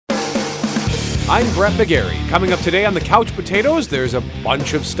I'm Brett McGarry. Coming up today on the Couch Potatoes, there's a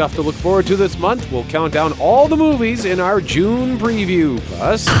bunch of stuff to look forward to this month. We'll count down all the movies in our June preview.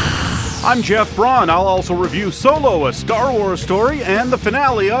 Plus, I'm Jeff Braun. I'll also review Solo, a Star Wars story, and the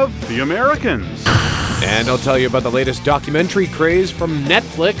finale of The Americans. And I'll tell you about the latest documentary craze from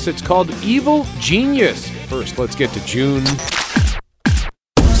Netflix. It's called Evil Genius. First, let's get to June.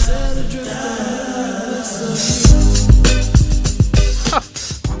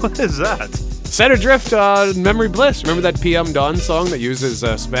 What is that? Set Adrift, Memory Bliss. Remember that PM Dawn song that uses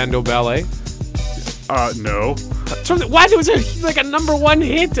Spandau Ballet? No. What? It was like a number one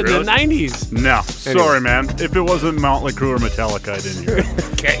hit in Really? the 90s. No. Anyway. Sorry, man. If it wasn't Motley Crue or Metallica, I didn't hear it.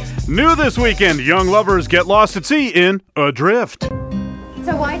 Okay. New this weekend, young lovers get lost at sea in Adrift.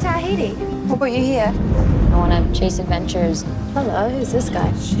 So why Tahiti? What brought you here? I want to chase adventures. Hello, who's this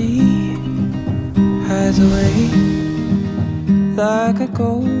guy? She hides away like a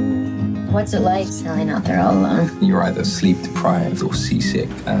ghost. What's it like sailing out there all alone? You're either sleep deprived or seasick,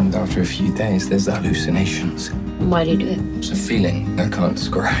 and after a few days, there's hallucinations. Why do you do it? It's a feeling I can't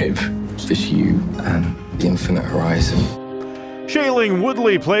describe. It's just you and the infinite horizon. Shailene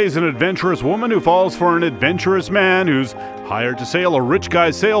Woodley plays an adventurous woman who falls for an adventurous man who's hired to sail a rich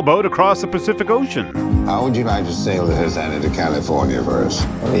guy's sailboat across the Pacific Ocean. How would you like to sail this out into California first?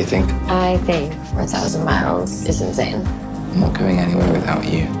 What do you think? I think 4,000 miles is insane. I'm not going anywhere without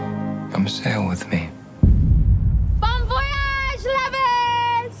you. Come sail with me. Bon voyage,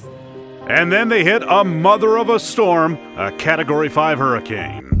 lovers! And then they hit a mother of a storm, a Category 5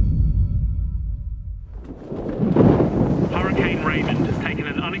 hurricane. Hurricane Raymond has taken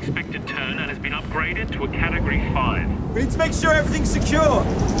an unexpected turn and has been upgraded to a Category 5. We need to make sure everything's secure.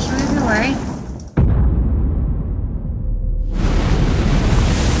 Don't worry.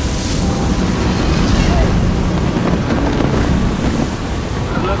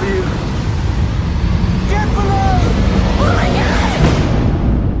 I love you. Get below! Oh my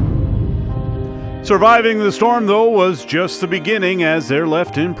God! Surviving the storm, though, was just the beginning, as they're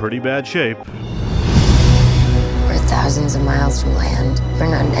left in pretty bad shape. We're thousands of miles from land. We're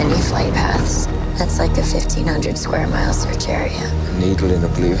not in any flight paths. That's like a 1,500 square mile search area. A needle in a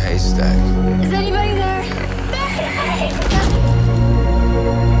blue haystack. Is anybody there?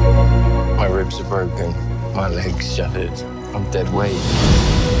 My ribs are broken. My legs shattered. I'm dead weight.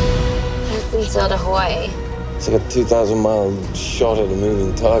 If we sail to Hawaii, It's like a 2,000-mile shot at a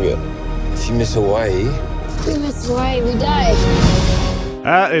moving target. If you miss Hawaii, if we miss Hawaii, we die.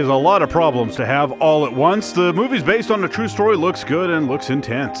 That is a lot of problems to have all at once. The movie's based on a true story, looks good and looks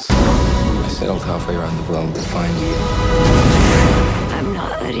intense. I sailed halfway around the world to find you. I'm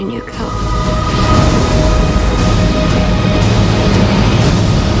not letting you go.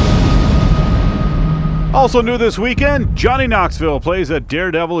 Also new this weekend, Johnny Knoxville plays a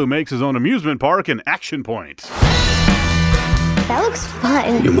daredevil who makes his own amusement park in Action Point. That looks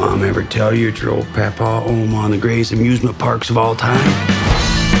fun. Your mom ever tell you that your old papa owned one of the greatest amusement parks of all time?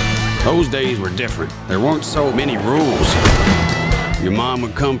 Those days were different. There weren't so many rules. Your mom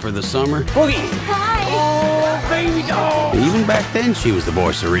would come for the summer. Boogie! Hi! Oh, baby doll! Even back then, she was the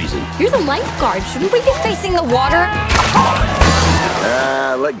voice of reason. You're the lifeguard. Shouldn't we be facing the water?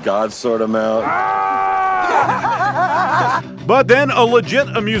 Let God sort him out. But then a legit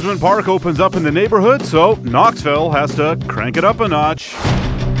amusement park opens up in the neighborhood, so Knoxville has to crank it up a notch.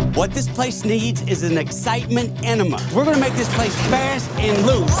 What this place needs is an excitement enema. We're gonna make this place fast and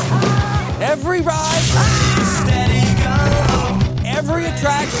loose. Every ride, every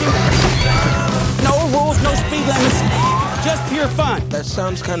attraction, no rules, no speed limits, just pure fun. That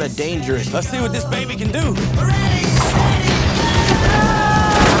sounds kind of dangerous. Let's see what this baby can do.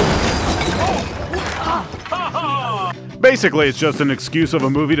 Basically, it's just an excuse of a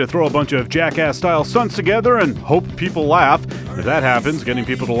movie to throw a bunch of jackass-style stunts together and hope people laugh. If that happens, getting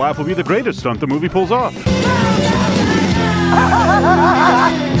people to laugh will be the greatest stunt the movie pulls off.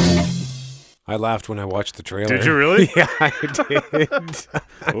 I laughed when I watched the trailer. Did you really? Yeah, I did.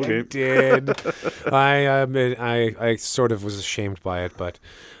 Okay. I did. I sort of was ashamed by it, but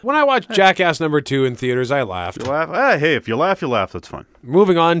when I watched Jackass #2 in theaters, I laughed. You laugh? Hey, if you laugh, that's fine.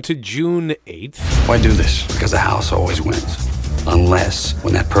 Moving on to June 8th. Why do this? Because the house always wins. Unless,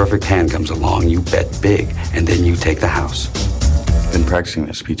 when that perfect hand comes along, you bet big, and then you take the house. Been practicing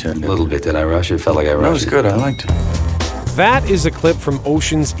that speech, A little bit. Did I rush it? Felt like I rushed it. That was good. I liked it. That is a clip from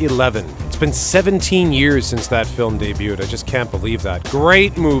Ocean's 11. It's been 17 years since that film debuted. I just can't believe that.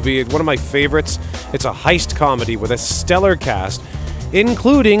 Great movie. One of my favorites. It's a heist comedy with a stellar cast,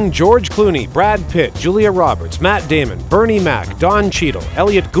 including George Clooney, Brad Pitt, Julia Roberts, Matt Damon, Bernie Mac, Don Cheadle,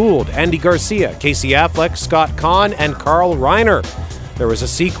 Elliot Gould, Andy Garcia, Casey Affleck, Scott Conn, and Carl Reiner. There was a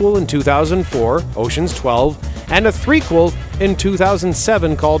sequel in 2004, Ocean's 12, and a threequel in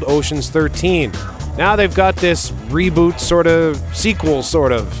 2007 called Ocean's 13. Now they've got this reboot sort of, sequel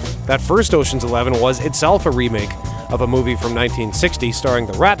sort of. That first Ocean's 11 was itself a remake of a movie from 1960 starring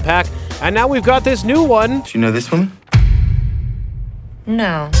the Rat Pack, and now we've got this new one. Do you know this woman?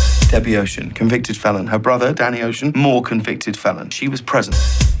 No. Debbie Ocean, convicted felon. Her brother, Danny Ocean, more convicted felon. She was present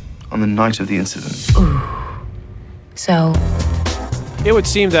on the night of the incident. Ooh. So? It would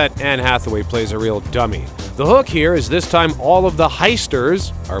seem that Anne Hathaway plays a real dummy. The hook here is this time all of the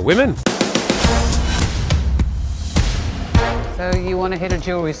heisters are women. So you want to hit a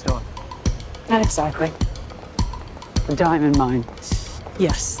jewelry store? Not exactly. The diamond mine.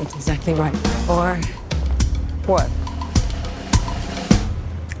 Yes, that's exactly right. Or what?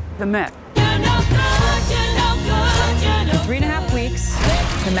 The Met. In 3.5 weeks,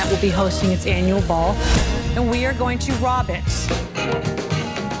 the Met will be hosting its annual ball, and we are going to rob it.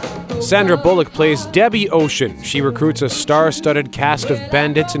 Sandra Bullock plays Debbie Ocean. She recruits a star-studded cast of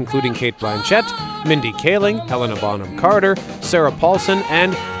bandits including Cate Blanchett, Mindy Kaling, Helena Bonham Carter, Sarah Paulson,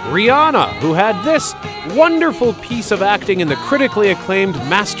 and Rihanna, who had this wonderful piece of acting in the critically acclaimed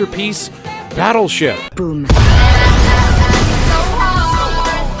masterpiece, Battleship. Boom.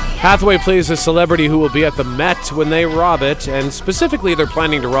 Hathaway plays a celebrity who will be at the Met when they rob it, and specifically they're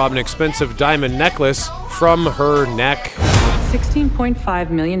planning to rob an expensive diamond necklace from her neck. $16.5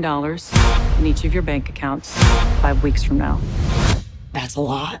 million in each of your bank accounts 5 weeks from now. That's a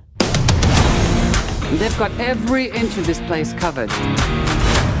lot. They've got every inch of this place covered.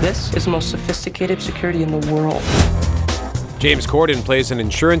 This is the most sophisticated security in the world. James Corden plays an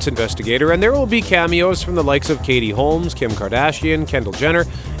insurance investigator, and there will be cameos from the likes of Katie Holmes, Kim Kardashian, Kendall Jenner,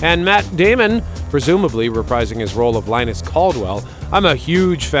 and Matt Damon, presumably reprising his role of Linus Caldwell. I'm a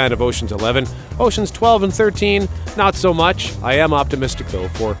huge fan of Ocean's 11. Ocean's 12 and 13, not so much. I am optimistic, though,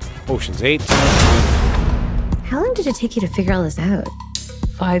 for Ocean's 8. How long did it take you to figure all this out?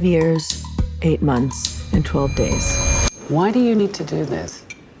 5 years, 8 months, and 12 days. Why do you need to do this?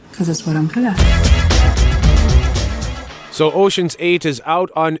 Because it's what I'm good at. So Ocean's 8 is out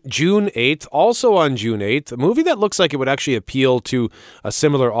on June 8th. Also on June 8th, a movie that looks like it would actually appeal to a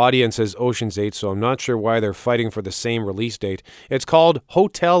similar audience as Ocean's 8, so I'm not sure why they're fighting for the same release date. It's called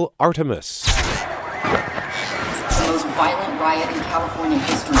Hotel Artemis. The most violent riot in California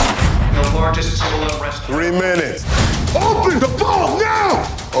history. The largest civil unrest. 3 minutes. Open the ball now!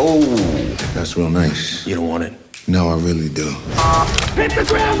 Oh, that's real nice. You don't want it? No, I really do. Hit the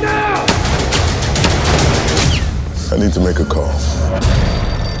ground now! I need to make a call.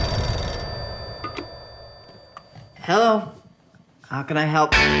 Hello. How can I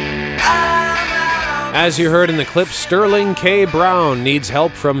help? As you heard in the clip, Sterling K. Brown needs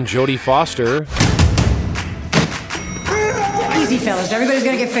help from Jodie Foster. Easy, fellas. Everybody's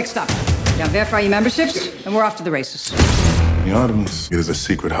gonna get fixed up. Now verify your memberships, and we're off to the races. The Artemis is a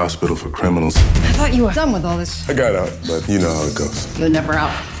secret hospital for criminals. I thought you were done with all this. I got out, but you know how it goes. You're never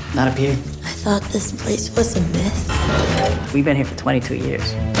out. Not up here. I thought this place was a myth. We've been here for 22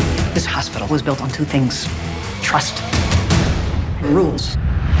 years. This hospital was built on 2 things: trust and rules.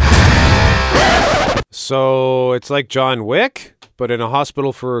 So it's like John Wick, but in a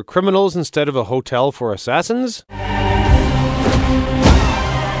hospital for criminals instead of a hotel for assassins?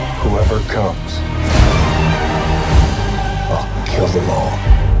 Whoever comes, I'll kill them all.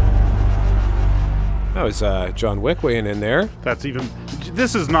 That was John Wick weighing in there.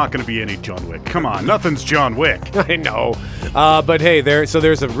 This is not going to be any John Wick. Come on, nothing's John Wick. I know. But hey, there's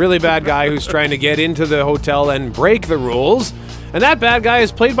a really bad guy who's trying to get into the hotel and break the rules. And that bad guy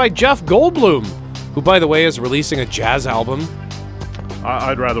is played by Jeff Goldblum, who, by the way, is releasing a jazz album.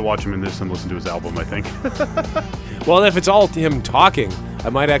 I'd rather watch him in this than listen to his album, I think. Well, if it's all him talking, I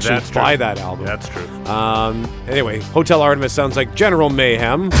might actually buy that album. That's true. Anyway, Hotel Artemis sounds like general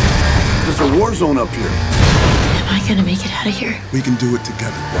mayhem. There's a war zone up here. Am I gonna make it out of here? We can do it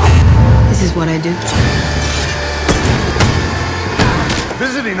together. This is what I do.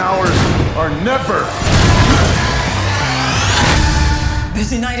 Visiting hours are never.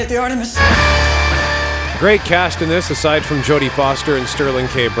 Busy night at the Artemis. Great cast in this, aside from Jodie Foster and Sterling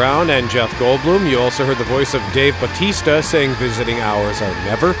K. Brown and Jeff Goldblum. You also heard the voice of Dave Bautista saying visiting hours are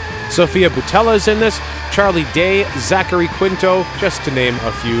never. Sophia Boutella is in this, Charlie Day, Zachary Quinto, just to name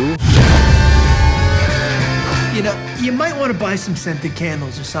a few. You know, you might want to buy some scented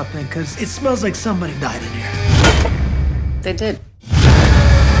candles or something, because it smells like somebody died in here. They did.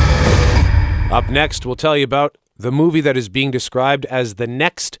 Up next, we'll tell you about the movie that is being described as the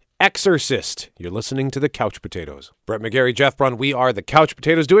next Exorcist. You're listening to the Couch Potatoes. Brett McGarry, Jeff Braun, we are the Couch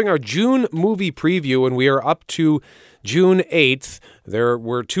Potatoes doing our June movie preview, and we are up to June 8th. There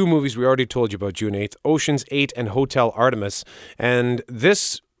were two movies we already told you about June 8th, Ocean's 8 and Hotel Artemis. And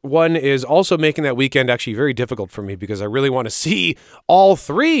this one is also making that weekend actually very difficult for me because I really want to see all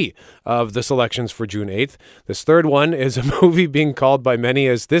three of the selections for June 8th. This third one is a movie being called by many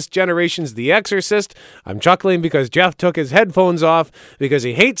as this generation's The Exorcist. I'm chuckling because Jeff took his headphones off because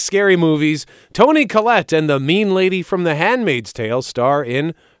he hates scary movies. Toni Collette and the mean lady from The Handmaid's Tale star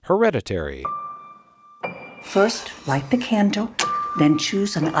in Hereditary. First, light the candle, then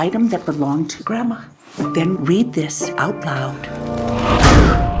choose an item that belonged to Grandma. Then read this out loud.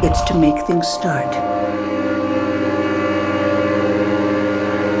 It's to make things start.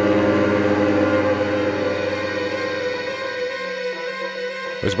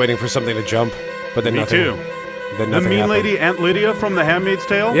 I was waiting for something to jump, but then Me nothing. too. Then the nothing mean happened. lady, Aunt Lydia from The Handmaid's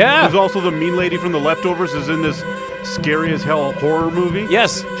Tale? Yeah. Who's also the mean lady from The Leftovers, is in this scary as hell horror movie?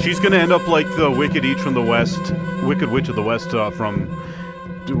 Yes. She's going to end up like the Wicked Witch of the West from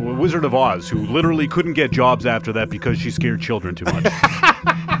Wizard of Oz, who literally couldn't get jobs after that because she scared children too much.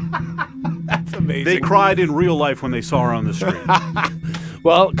 That's amazing. They cried in real life when they saw her on the street.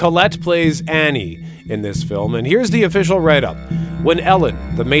 Well, Collette plays Annie in this film, and here's the official write-up. When Ellen,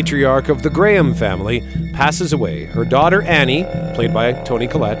 the matriarch of the Graham family, passes away, her daughter Annie, played by Toni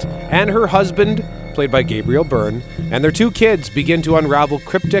Collette, and her husband, played by Gabriel Byrne, and their two kids begin to unravel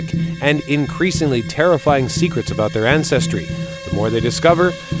cryptic and increasingly terrifying secrets about their ancestry. The more they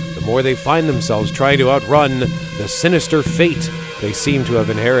discover, the more they find themselves trying to outrun the sinister fate they seem to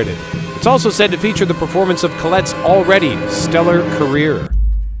have inherited. It's also said to feature the performance of Colette's already stellar career.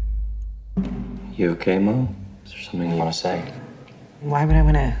 You okay, Mom? Is there something you want to say? Why would I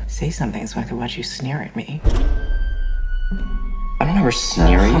want to say something so I could watch you sneer at me? I don't ever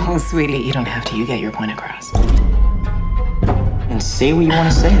sneer you. Oh, sweetie, you don't have to. You get your point across. And say what you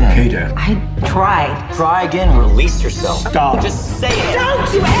want to say then. Hey, Dad. I tried. Try again, release yourself. Stop. Just say it.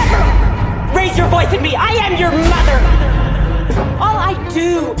 Don't you ever raise your voice at me. I am your mother. All I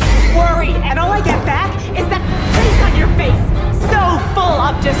do is worry, and all I get back is that face on your face. So full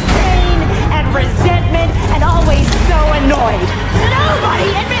of disdain and resentment and always so annoyed. Nobody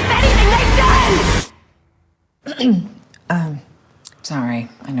admits anything they've done! Sorry.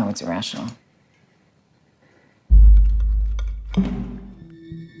 I know it's irrational.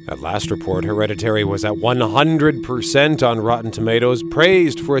 At last report, Hereditary was at 100% on Rotten Tomatoes,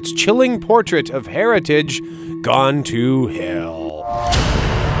 praised for its chilling portrait of heritage gone to hell.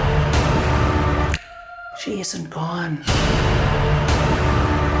 She isn't gone.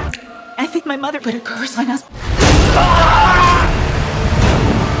 I think my mother put a curse on us.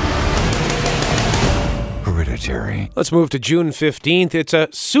 Hereditary. Let's move to June 15th. It's a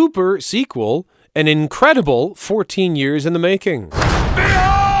super sequel, an incredible 14 years in the making. Watch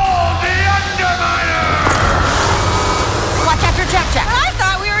after Jack. I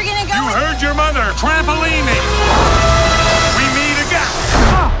thought we were gonna go. You heard your mother. Trampolini. We meet again.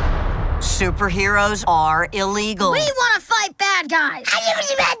 Superheroes are illegal. We want to fight bad guys.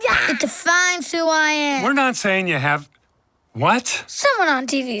 It defines who I am. We're not saying you have... What? Someone on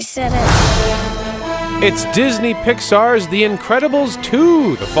TV said it. It's Disney Pixar's The Incredibles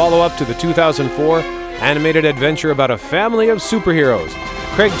 2, the follow-up to the 2004 animated adventure about a family of superheroes.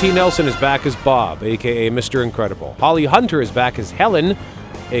 Craig T. Nelson is back as Bob, a.k.a. Mr. Incredible. Holly Hunter is back as Helen,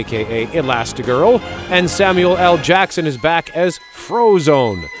 a.k.a. Elastigirl. And Samuel L. Jackson is back as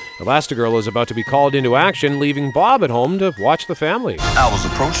Frozone. Elastigirl is about to be called into action, leaving Bob at home to watch the family. I was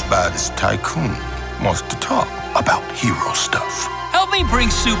approached by this tycoon. Wants to talk about hero stuff. Help me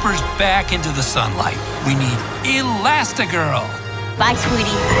bring supers back into the sunlight. We need Elastigirl. Bye, sweetie.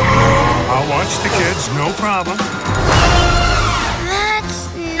 I'll watch the kids, no problem.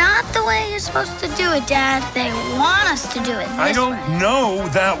 That's not the way you're supposed to do it, Dad. They want us to do it this I don't way. know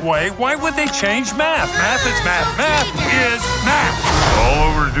that way. Why would they change math? Math is math. Math is math. All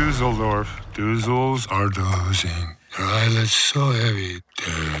over Dusseldorf. Duzzles are dozing. Their eyelids so heavy,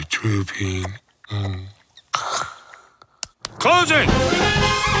 they're drooping. Closing!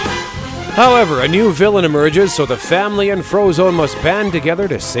 However, a new villain emerges, so the family and Frozone must band together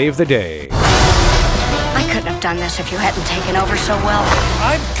to save the day. I couldn't have done this if you hadn't taken over so well.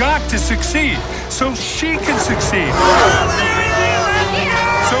 I've got to succeed so she can succeed.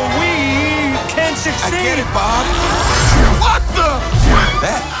 So we can succeed. I get it, Bob. What the?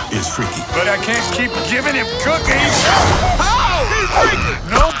 That is freaky. But I can't keep giving him cookies. How? He's freaky.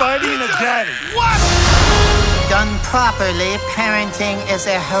 Nobody and a daddy. What? Done properly, parenting is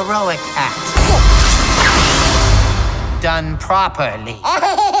a heroic act. Done properly.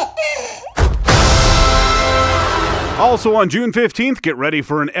 Also on June 15th, get ready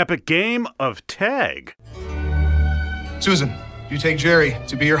for an epic game of tag. Susan, you take Jerry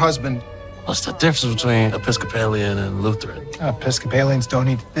to be your husband. What's the difference between Episcopalian and Lutheran? Episcopalians don't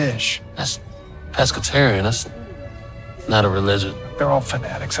eat fish. That's pescatarian. That's not a religion. They're all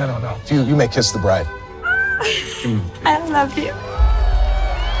fanatics. I don't know. You may kiss the bride. I love you.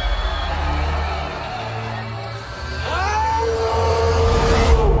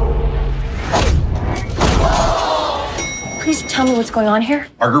 Please tell me what's going on here.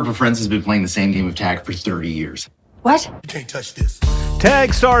 Our group of friends has been playing the same game of tag for 30 years. What? You can't touch this.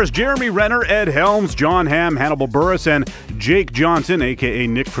 Tag stars Jeremy Renner, Ed Helms, John Hamm, Hannibal Buress, and Jake Johnson, a.k.a.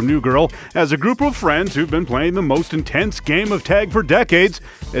 Nick from New Girl, as a group of friends who've been playing the most intense game of tag for decades.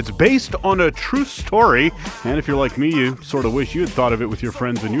 It's based on a true story, and if you're like me, you sort of wish you had thought of it with your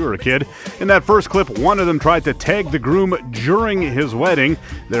friends when you were a kid. In that first clip, one of them tried to tag the groom during his wedding.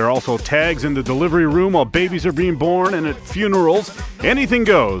 There are also tags in the delivery room while babies are being born and at funerals. Anything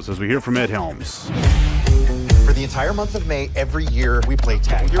goes, as we hear from Ed Helms. For the entire month of May, every year we play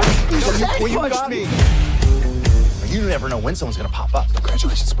tag. You touched me. You never know when someone's gonna pop up.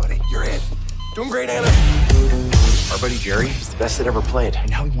 Congratulations, buddy. You're in. Doing great, Anna. Our buddy Jerry is the best that ever played, and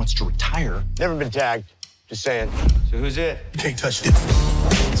now he wants to retire. Never been tagged. Just saying. So who's it? You can't touch this.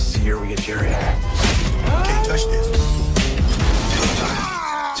 This is the year we get Jerry. You can't touch this.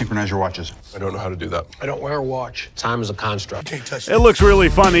 Synchronize your watches. I don't know how to do that. I don't wear a watch. Time is a construct. You can't touch It looks really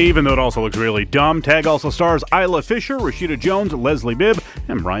funny, even though it also looks really dumb. Tag also stars Isla Fisher, Rashida Jones, Leslie Bibb,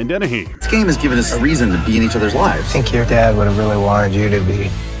 and Brian Dennehy. This game has given us a reason to be in each other's lives. I think your dad would have really wanted you to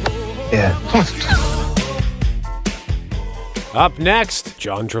be. Yeah. Up next,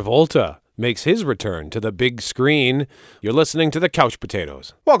 John Travolta makes his return to the big screen. You're listening to the Couch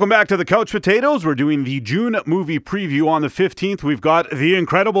Potatoes. Welcome back to the Couch Potatoes. We're doing the June movie preview on the 15th. We've got The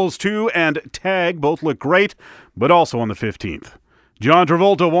Incredibles 2 and Tag. Both look great, but also on the 15th. John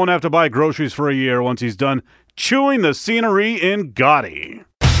Travolta won't have to buy groceries for a year once he's done chewing the scenery in Gotti.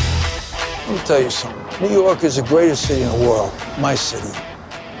 Let me tell you something. New York is the greatest city in the world. My city.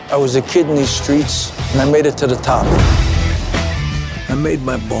 I was a kid in these streets, and I made it to the top. I made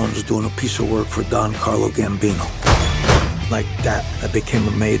my bones doing a piece of work for Don Carlo Gambino. Like that, I became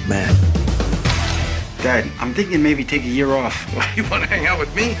a made man. Dad, I'm thinking maybe take a year off. Why, you want to hang out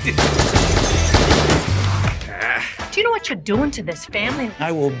with me? Do you know what you're doing to this family?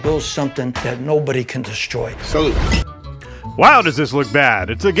 I will build something that nobody can destroy. Salute. Wow, does this look bad?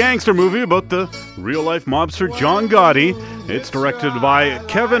 It's a gangster movie about the real-life mobster John Gotti. It's directed by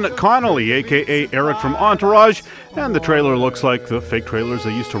Kevin Connolly, a.k.a. Eric from Entourage, and the trailer looks like the fake trailers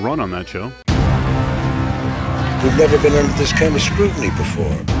they used to run on that show. We've never been under this kind of scrutiny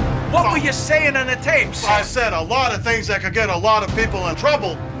before. What were you saying on the tapes? I said a lot of things that could get a lot of people in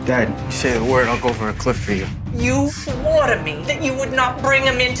trouble. Dad, you say the word, I'll go over a cliff for you. You swore to me that you would not bring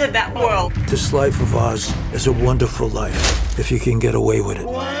him into that world. This life of ours is a wonderful life, if you can get away with it.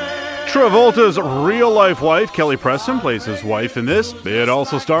 Travolta's real-life wife, Kelly Preston, plays his wife in this. It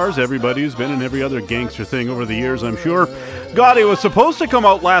also stars everybody who's been in every other gangster thing over the years, I'm sure. Gotti was supposed to come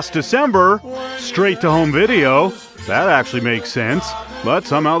out last December, straight to home video. That actually makes sense. But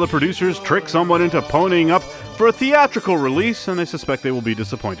somehow the producers trick someone into ponying up for a theatrical release, and I suspect they will be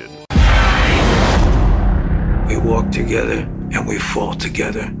disappointed. We walk together and we fall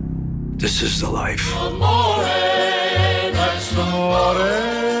together. This is the life.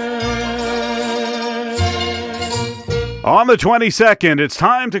 On the 22nd, it's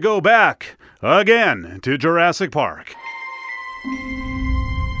time to go back again to Jurassic Park.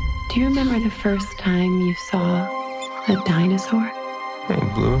 Do you remember the first time you saw a dinosaur? Hey,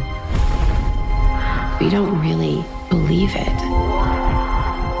 Blue. We don't really believe it.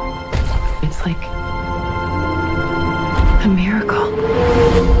 It's like a miracle.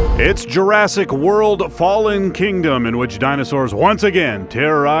 It's Jurassic World Fallen Kingdom, in which dinosaurs once again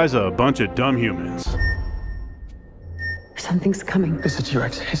terrorize a bunch of dumb humans. Something's coming. It's the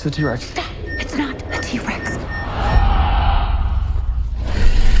T-Rex. It's the T-Rex. Stop! It's not a T-Rex.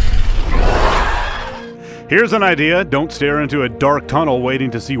 Here's an idea. Don't stare into a dark tunnel waiting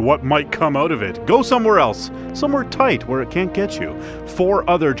to see what might come out of it. Go somewhere else. Somewhere tight where it can't get you. 4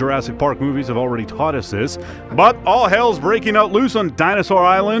 other Jurassic Park movies have already taught us this. But all hell's breaking out loose on Dinosaur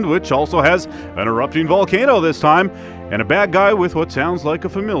Island, which also has an erupting volcano this time, and a bad guy with what sounds like a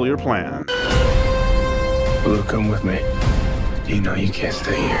familiar plan. Blue, come with me. You know you can't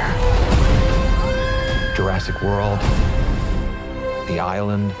stay here. Jurassic World, the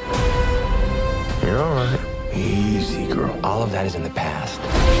island. You're all right. Easy, girl. All of that is in the past.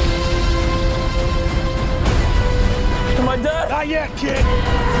 Am I dead? Not yet, kid.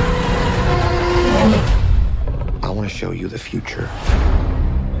 I'll want to show you the future.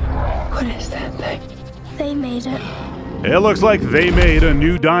 What is that thing? They made it. It looks like they made a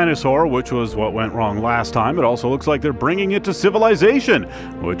new dinosaur, which was what went wrong last time. It also looks like they're bringing it to civilization,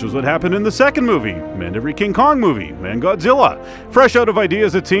 which was what happened in the second movie, and every King Kong movie, and Godzilla. Fresh out of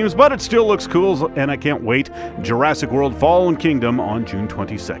ideas, it seems, but it still looks cool, and I can't wait. Jurassic World Fallen Kingdom on June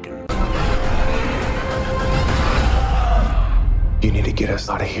 22nd. You need to get us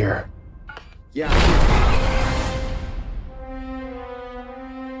out of here. Yeah.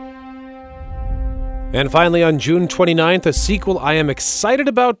 And finally, on June 29th, a sequel I am excited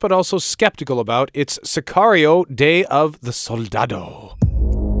about but also skeptical about. It's Sicario, Day of the Soldado.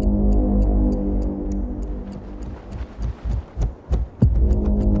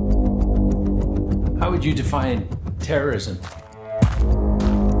 How would you define terrorism?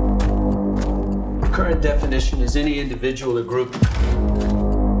 The current definition is any individual or group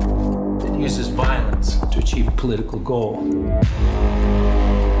that uses violence to achieve a political goal.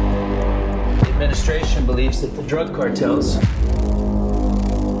 The administration believes that the drug cartels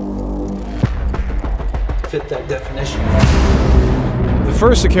fit that definition. The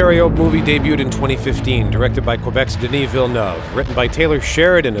first Sicario movie debuted in 2015, directed by Quebec's Denis Villeneuve, written by Taylor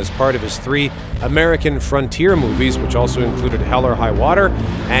Sheridan as part of his 3 American frontier movies, which also included Hell or High Water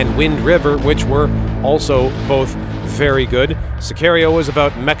and Wind River, which were also both very good. Sicario was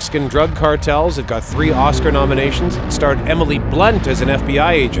about Mexican drug cartels. It got 3 Oscar nominations. It starred Emily Blunt as an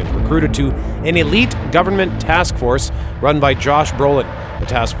FBI agent, recruited to an elite government task force run by Josh Brolin. The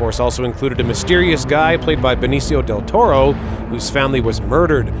task force also included a mysterious guy played by Benicio del Toro, whose family was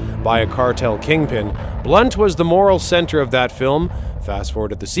murdered by a cartel kingpin. Blunt was the moral center of that film. Fast forward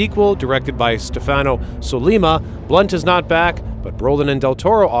to the sequel, directed by Stefano Sollima. Blunt is not back, but Brolin and Del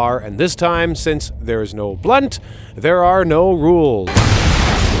Toro are, and this time, since there is no Blunt, there are no rules.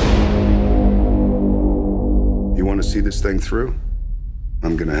 You want to see this thing through?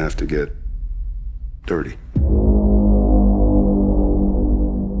 I'm gonna have to get dirty.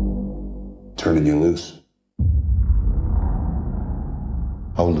 Turning you loose.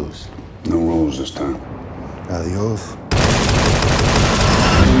 How loose? No rules this time. Adios.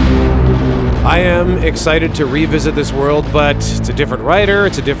 I am excited to revisit this world, but it's a different writer,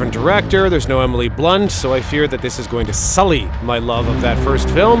 it's a different director, there's no Emily Blunt, so I fear that this is going to sully my love of that first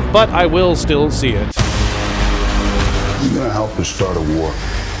film, but I will still see it. You're gonna help us start a war.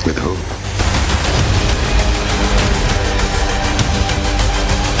 With who?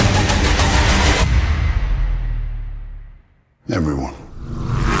 Everyone.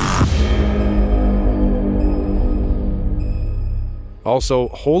 Also,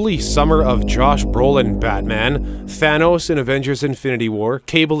 Holy Summer of Josh Brolin Batman, Thanos in Avengers Infinity War,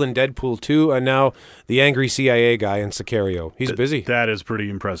 Cable in Deadpool 2, and now the angry CIA guy in Sicario. He's busy. That is pretty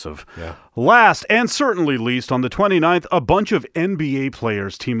impressive. Yeah. Last, and certainly least, on the 29th, a bunch of NBA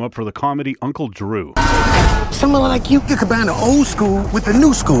players team up for the comedy Uncle Drew. Someone like you could combine the old school with the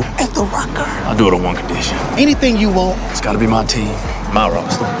new school at the Rocker. I'll do it on one condition. Anything you want. It's gotta be my team, my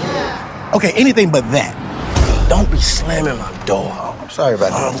roster. Okay, anything but that. Don't be slamming my door. Sorry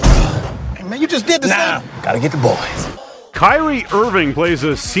about that. Hey, man, you just did the same. Gotta get the boys. Kyrie Irving plays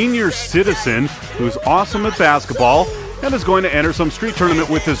a senior citizen who's awesome at basketball and is going to enter some street tournament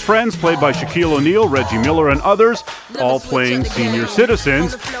with his friends, played by Shaquille O'Neal, Reggie Miller, and others, all playing senior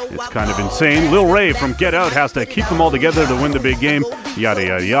citizens. It's kind of insane. Lil Ray from Get Out has to keep them all together to win the big game. Yada,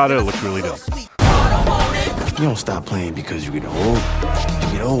 yada, yada. It looks really dope. You don't stop playing because you get old.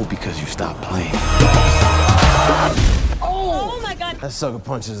 You get old because you stop playing. Oh my God. That sucker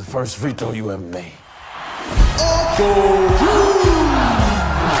punch is the first free throw you ever made.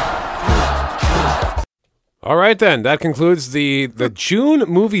 All right, then. That concludes the June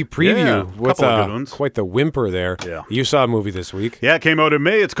movie preview with couple of good ones. Quite the whimper there. Yeah. You saw a movie this week. Yeah, it came out in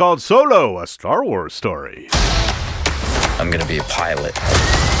May. It's called Solo, a Star Wars story. I'm gonna be a pilot.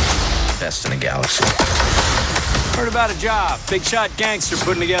 Best in the galaxy. Heard about a job. Big shot gangster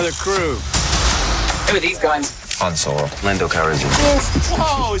putting together a crew. Who are these guys? Han Solo. Lando Calrissian.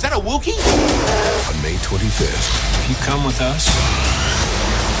 Whoa, is that a Wookiee? On May 25th. If you come with us,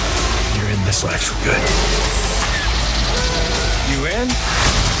 You're in this life for good. you in?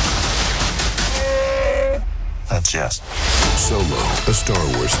 That's yes. Solo, a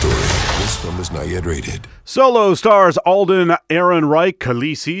Star Wars story. This film is not yet rated. Solo stars Alden Ehrenreich,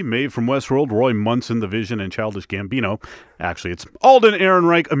 Khaleesi, Maeve from Westworld, Roy Munson, The Vision, and Childish Gambino. Actually, it's Alden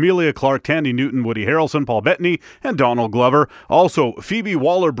Ehrenreich, Amelia Clark, Tandy Newton, Woody Harrelson, Paul Bettany, and Donald Glover. Also, Phoebe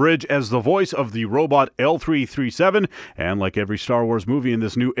Waller-Bridge as the voice of the robot L337. And like every Star Wars movie in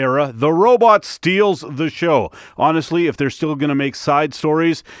this new era, the robot steals the show. Honestly, if they're still going to make side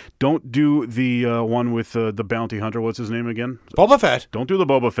stories, don't do the one with the bounty hunter. What's his name again? Boba Fett. Don't do the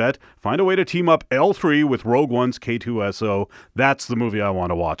Boba Fett. Find a way to team up L3 with Rogue One's K2SO. That's the movie I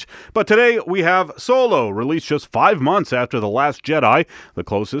want to watch. But today we have Solo, released just 5 months after The Last Jedi, the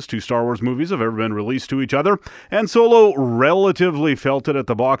closest two Star Wars movies have ever been released to each other. And Solo relatively felt it at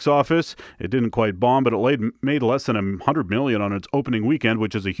the box office. It didn't quite bomb, but it made less than $100 million on its opening weekend,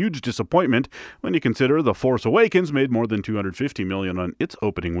 which is a huge disappointment when you consider The Force Awakens made more than $250 million on its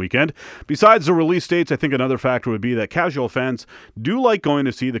opening weekend. Besides the release dates, I think another factor would be that casual fans do like going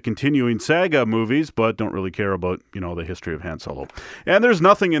to see the continuing saga movies, but don't really care about, the history of Han Solo. And there's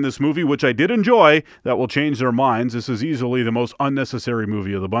nothing in this movie, which I did enjoy, that will change their minds. This is easily the most unnecessary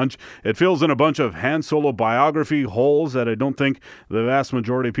movie of the bunch. It fills in a bunch of Han Solo biography holes that I don't think the vast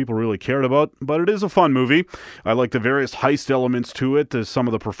majority of people really cared about, but it is a fun movie. I like the various heist elements to it. Some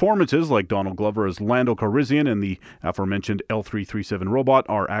of the performances, like Donald Glover as Lando Calrissian and the aforementioned L337 robot,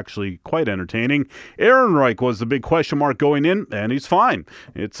 are actually quite entertaining. Ehrenreich was the big question mark going in, and he's fine.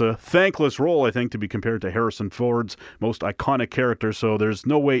 It's a thankless role, I think, to be compared to Harrison Ford's most iconic character, so there's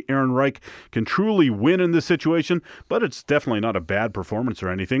no way Ehrenreich can truly win in this situation, but it's definitely not a bad performance or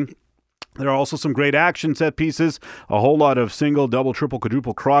anything. There are also some great action set pieces, a whole lot of single, double, triple,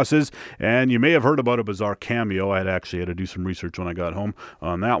 quadruple crosses, and you may have heard about a bizarre cameo. I had to do some research when I got home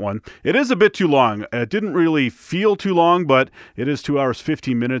on that one. It is a bit too long. It didn't really feel too long, but it is 2 hours,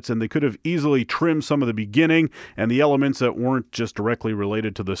 15 minutes, and they could have easily trimmed some of the beginning and the elements that weren't just directly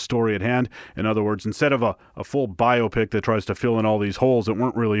related to the story at hand. In other words, instead of a full biopic that tries to fill in all these holes that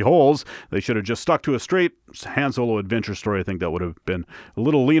weren't really holes, they should have just stuck to a straight Han Solo adventure story. I think that would have been a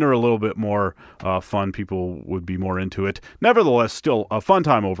little leaner, a little bit more fun. People would be more into it. Nevertheless, still a fun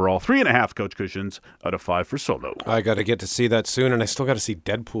time overall. 3.5 couch cushions out of 5 for Solo. I got to get to see that soon, and I still got to see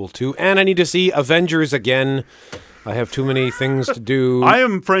Deadpool 2, and I need to see Avengers again. I have too many things to do. I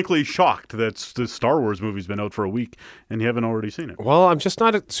am frankly shocked that the Star Wars movie's been out for a week and you haven't already seen it. Well, I'm just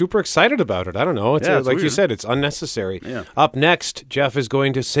not super excited about it. I don't know. It's like weird. You said, it's unnecessary. Yeah. Up next, Jeff is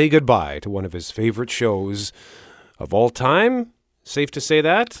going to say goodbye to one of his favorite shows of all time. Safe to say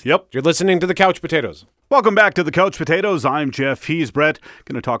that? Yep. You're listening to The Couch Potatoes. Welcome back to The Couch Potatoes. I'm Jeff. He's Brett.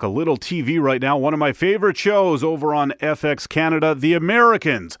 Going to talk a little TV right now. One of my favorite shows over on FX Canada, The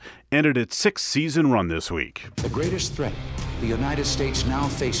Americans, ended its 6-season run this week. The greatest threat the United States now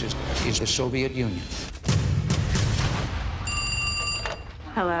faces is the Soviet Union.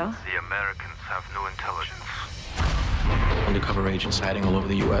 Hello? The Americans have no intelligence. Undercover agents hiding all over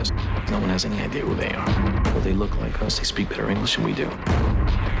the U.S. No one has any idea who they are. Well, they look like us. They speak better English than we do.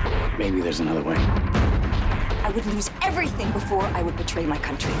 Maybe there's another way. I would lose everything before I would betray my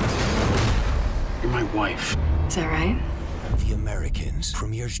country. You're my wife. Is that right? The Americans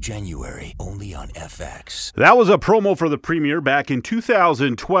premieres January only on FX. That was a promo for the premiere back in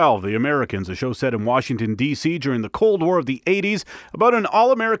 2012. The Americans, a show set in Washington, D.C. during the Cold War of the 80s about an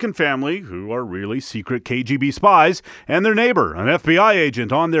all-American family who are really secret KGB spies and their neighbor, an FBI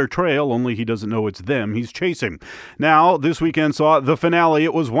agent on their trail, only he doesn't know it's them he's chasing. Now, this weekend saw the finale.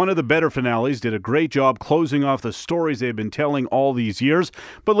 It was one of the better finales, did a great job closing off the stories they've been telling all these years,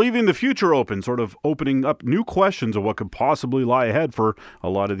 but leaving the future open, sort of opening up new questions of what could possibly lie ahead for a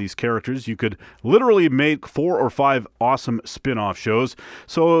lot of these characters. You could literally make 4 or 5 awesome spin-off shows.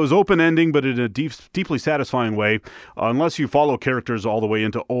 So it was open-ending, but in a deeply satisfying way. Unless you follow characters all the way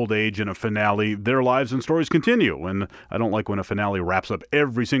into old age in a finale, their lives and stories continue. And I don't like when a finale wraps up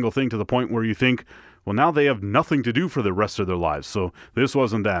every single thing to the point where you think, well, now they have nothing to do for the rest of their lives. So this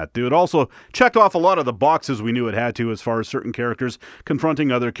wasn't that. It also checked off a lot of the boxes we knew it had to as far as certain characters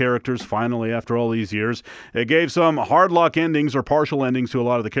confronting other characters finally after all these years. It gave some hard luck endings or partial endings to a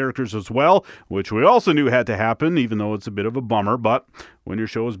lot of the characters as well, which we also knew had to happen, even though it's a bit of a bummer. But when your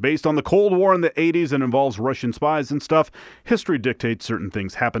show is based on the Cold War in the 80s and involves Russian spies and stuff, history dictates certain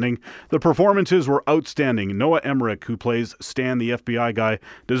things happening. The performances were outstanding. Noah Emmerich, who plays Stan the FBI guy,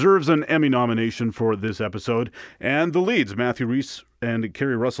 deserves an Emmy nomination for this episode. And the leads, Matthew Rhys and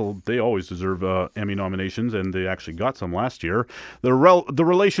Kerry Russell, they always deserve Emmy nominations, and they actually got some last year. The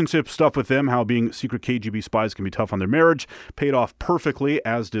relationship stuff with them, how being secret KGB spies can be tough on their marriage, paid off perfectly,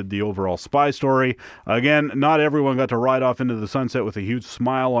 as did the overall spy story. Again, not everyone got to ride off into the sunset with a huge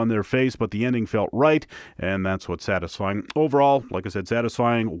smile on their face, but the ending felt right, and that's what's satisfying. Overall, like I said,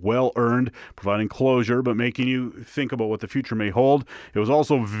 satisfying, well-earned, providing closure, but making you think about what the future may hold. It was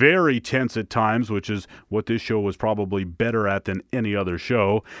also very tense at times, which is what this show was probably better at than any other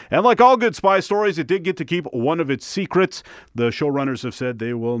show. And like all good spy stories, it did get to keep one of its secrets. The showrunners have said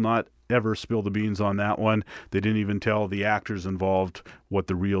they will not ever spill the beans on that one. They didn't even tell the actors involved what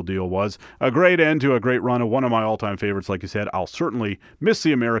the real deal was. A great end to a great run of one of my all-time favorites. Like you said, I'll certainly miss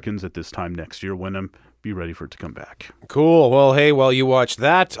The Americans at this time next year. When be ready for it to come back. Cool. Well, hey, while you watched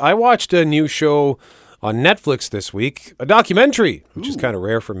that, I watched a new show on Netflix this week, a documentary, which is kind of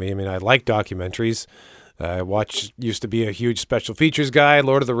rare for me. I mean, I like documentaries. I used to be a huge special features guy,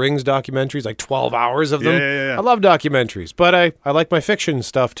 Lord of the Rings documentaries, like 12 hours of them. Yeah. I love documentaries, but I like my fiction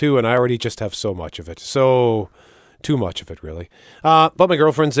stuff too, and I already just have so much of it. So, too much of it, really. But my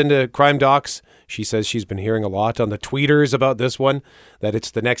girlfriend's into crime docs. She says she's been hearing a lot on the tweeters about this one, that it's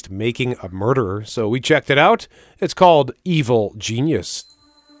the next Making a Murderer. So we checked it out. It's called Evil Genius.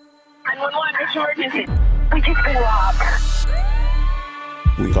 911, it's emergency. We just been robbed.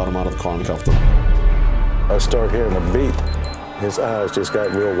 We got him out of the car and cuffed him. I started hearing a beat. His eyes just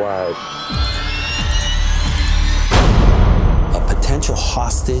got real wide. A potential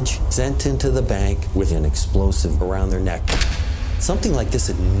hostage sent into the bank with an explosive around their neck. Something like this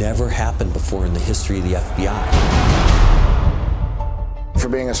had never happened before in the history of the FBI. For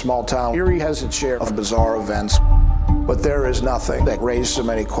being a small town, Erie has its share of bizarre events, but there is nothing that raised so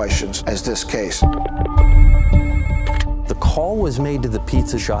many questions as this case. The call was made to the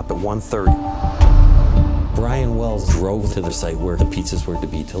pizza shop at 1:30. Brian Wells drove to the site where the pizzas were to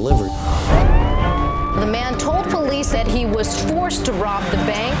be delivered. The man told police that he was forced to rob the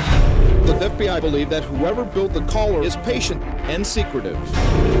bank. The FBI believe that whoever built the caller is patient and secretive.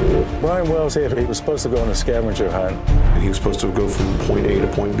 Brian Wells said he was supposed to go on a scavenger hunt. He was supposed to go from point A to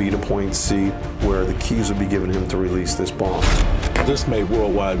point B to point C, where the keys would be given him to release this bomb. This made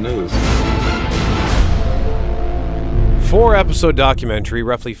worldwide news. 4-episode documentary,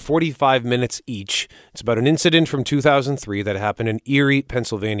 roughly 45 minutes each. It's about an incident from 2003 that happened in Erie,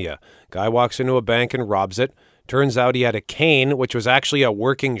 Pennsylvania. Guy walks into a bank and robs it. Turns out he had a cane, which was actually a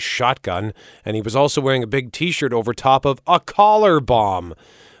working shotgun, and he was also wearing a big T-shirt over top of a collar bomb.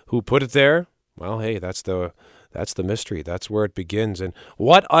 Who put it there? Well, hey, that's the mystery. That's where it begins. And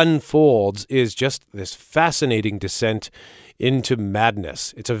what unfolds is just this fascinating descent into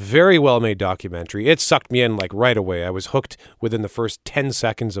madness. It's a very well-made documentary. It sucked me in like right away. I was hooked within the first 10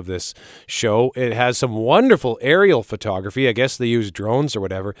 seconds of this show. It has some wonderful aerial photography. I guess they used drones or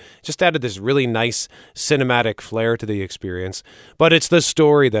whatever. Just added this really nice cinematic flair to the experience. But it's the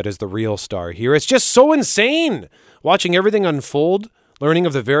story that is the real star here. It's just so insane. Watching everything unfold, learning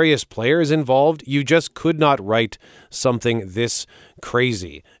of the various players involved, you just could not write something this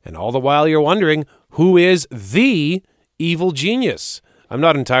crazy. And all the while you're wondering, who is the evil genius? I'm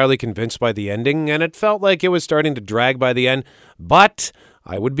not entirely convinced by the ending, and it felt like it was starting to drag by the end, but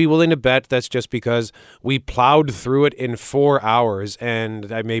I would be willing to bet that's just because we plowed through it in 4 hours,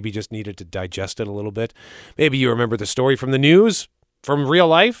 and I maybe just needed to digest it a little bit. Maybe you remember the story from the news, from real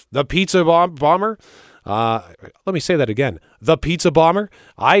life, the pizza bomber. Let me say that again. The pizza bomber.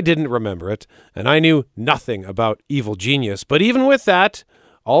 I didn't remember it, and I knew nothing about Evil Genius. But even with that,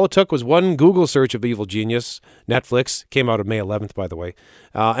 all it took was one Google search of Evil Genius. Netflix came out on May 11th, by the way.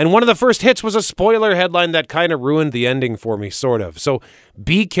 And one of the first hits was a spoiler headline that kind of ruined the ending for me, sort of. So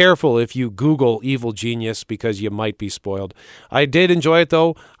be careful if you Google Evil Genius because you might be spoiled. I did enjoy it,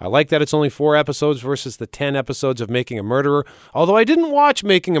 though. I like that it's only 4 episodes versus the 10 episodes of Making a Murderer. Although I didn't watch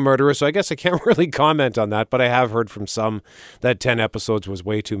Making a Murderer, so I guess I can't really comment on that. But I have heard from some that 10 episodes was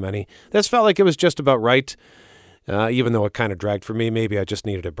way too many. This felt like it was just about right. Even though it kind of dragged for me. Maybe I just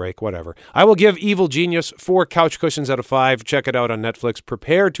needed a break, whatever. I will give Evil Genius 4 couch cushions out of 5. Check it out on Netflix.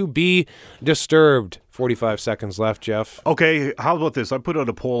 Prepare to be disturbed. 45 seconds left, Jeff. Okay, how about this? I put out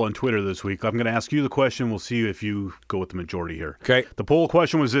a poll on Twitter this week. I'm going to ask you the question. We'll see if you go with the majority here. Okay. The poll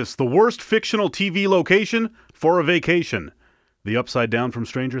question was this: the worst fictional TV location for a vacation? The Upside Down from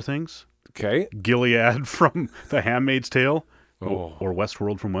Stranger Things? Okay. Gilead from The Handmaid's Tale? Or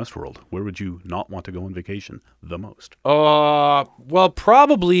Westworld from Westworld? Where would you not want to go on vacation the most? Well,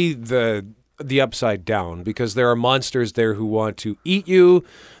 probably the Upside Down, because there are monsters there who want to eat you.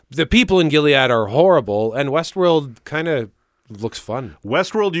 The people in Gilead are horrible, and Westworld kind of looks fun.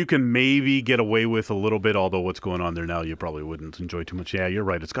 Westworld, you can maybe get away with a little bit, although what's going on there now, you probably wouldn't enjoy too much. Yeah, you're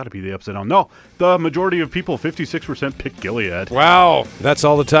right. It's got to be the Upside Down. No, the majority of people, 56%, pick Gilead. Wow. That's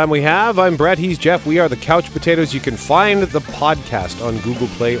all the time we have. I'm Brett. He's Jeff. We are the Couch Potatoes. You can find the podcast on Google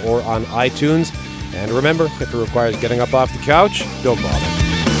Play or on iTunes. And remember, if it requires getting up off the couch, don't bother.